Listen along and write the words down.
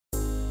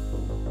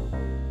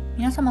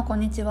皆様こん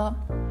にちは。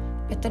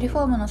ペットリフ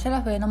ォームのセ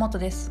ラフ榎本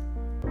です。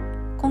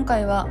今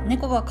回は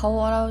猫が顔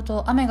を洗う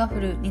と雨が降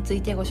るにつ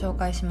いてご紹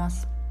介しま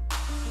す。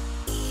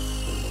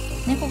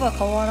猫が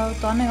顔を洗う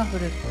と雨が降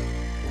る、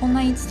こん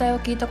な言い伝えを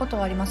聞いたこと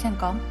はありません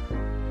か？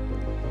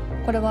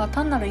これは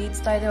単なる言い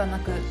伝えではな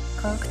く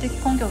科学的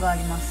根拠があ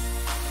ります。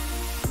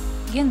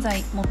現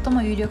在最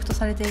も有力と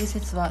されている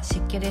説は湿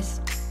気で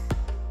す。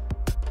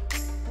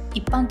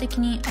一般的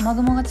に雨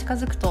雲が近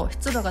づくと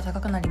湿度が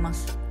高くなりま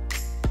す。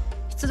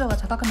湿度が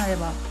高くなれ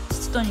ば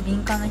湿度に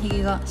敏感なひ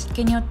げが湿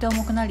気によって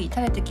重くなり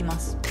垂れてきま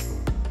す。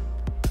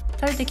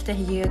垂れてきた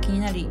ひげが気に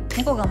なり、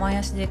猫が前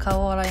足で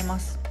顔を洗いま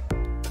す。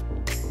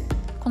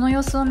この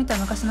様子を見た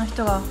昔の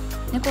人が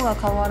猫が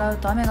顔を洗う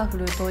と雨が降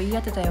ると言い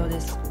当てたよう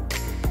です。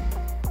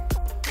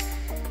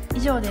以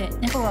上で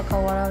猫が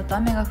顔を洗うと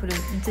雨が降る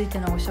について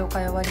のご紹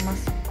介を終わりま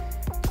す。ペ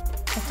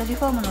ットリ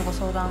フォームのご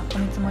相談、お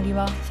見積もり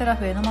はセラ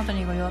フ榎本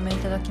にご用命い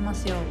ただきま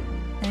すよう、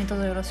何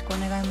卒よろしくお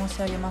願い申し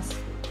上げま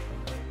す。